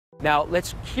Now,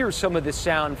 let's hear some of the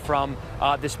sound from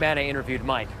this man I interviewed,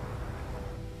 Mike.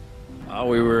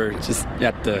 We were just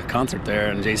at the concert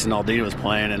there, and Jason Aldean was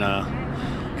playing, and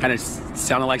kind of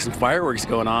sounded like some fireworks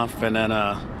going off. And then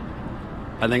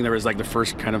I think there was like the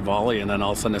first kind of volley, and then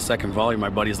all of a sudden the second volley, my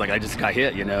buddy's like, I just got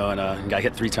hit, you know, and got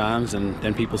hit 3 times, and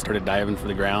then people started diving for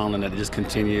the ground, and it just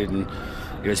continued, and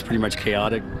it was pretty much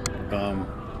chaotic.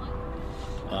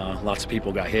 Lots of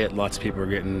people got hit, lots of people were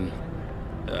getting.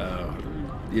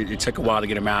 It took a while to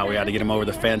get him out. We had to get him over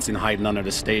the fence and hiding under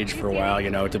the stage for a while, you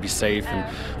know, to be safe.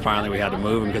 And finally we had to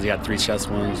move him because he had 3 chest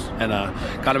wounds. And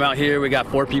got him out here. We got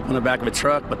 4 people in the back of a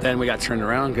truck, but then we got turned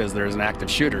around because there was an active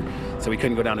shooter. So we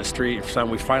couldn't go down the street. So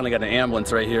we finally got an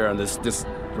ambulance right here on this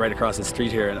right across the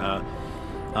street here,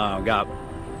 and got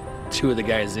 2 of the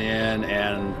guys in.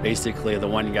 And basically the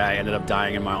one guy ended up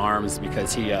dying in my arms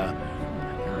because he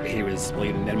was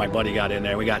bleeding. And my buddy got in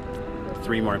there. We got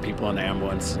 3 more people in the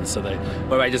ambulance, and so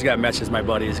but I just got messages my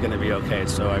buddy is going to be okay.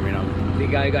 So I mean, the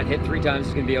guy who got hit 3 times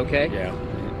is going to be okay. Yeah.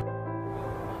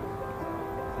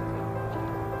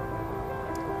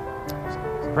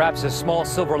 Perhaps a small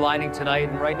silver lining tonight,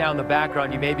 and right now in the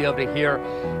background you may be able to hear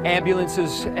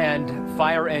ambulances and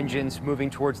fire engines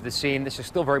moving towards the scene. This is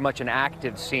still very much an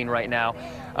active scene right now.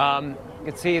 You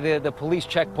can see the police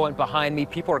checkpoint behind me.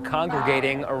 People are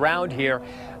congregating around here,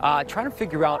 trying to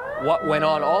figure out what went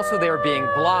on. Also, they're being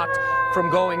blocked from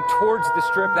going towards the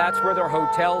Strip. That's where their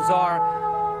hotels are.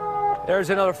 There's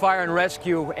another fire and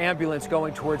rescue ambulance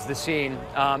going towards the scene.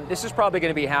 This is probably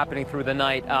going to be happening through the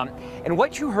night. And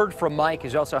what you heard from Mike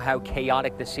is also how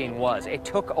chaotic the scene was. It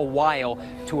took a while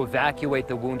to evacuate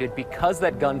the wounded because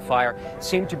that gunfire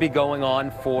seemed to be going on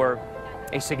for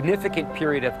a significant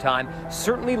period of time,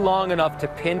 certainly long enough to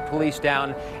pin police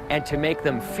down and to make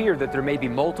them fear that there may be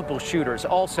multiple shooters.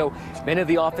 Also, many of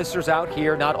the officers out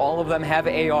here, not all of them have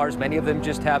ARs, many of them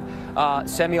just have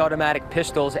semi-automatic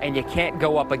pistols, and you can't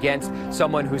go up against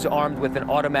someone who's armed with an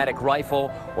automatic rifle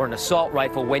or an assault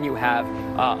rifle when you have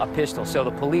a pistol. So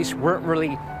the police weren't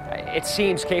really, it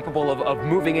seems, capable of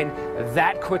moving in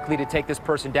that quickly to take this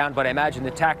person down, but I imagine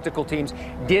the tactical teams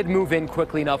did move in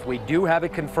quickly enough. We do have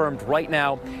it confirmed right now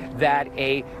that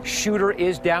a shooter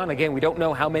is down. Again, we don't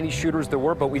know how many shooters there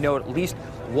were, but we know at least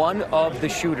one of the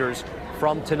shooters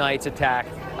from tonight's attack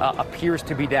appears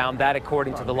to be down. That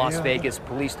according to the Las Vegas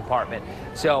Police Department.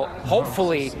 So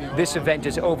hopefully this event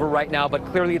is over right now, but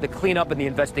clearly the cleanup and the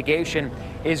investigation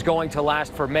is going to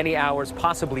last for many hours,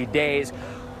 possibly days.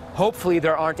 Hopefully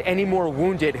there aren't any more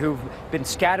wounded who've been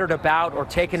scattered about or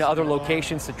taken to other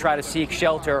locations to try to seek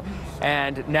shelter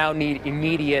and now need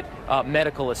immediate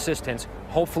medical assistance.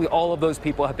 Hopefully all of those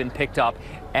people have been picked up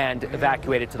and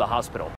evacuated to the hospital.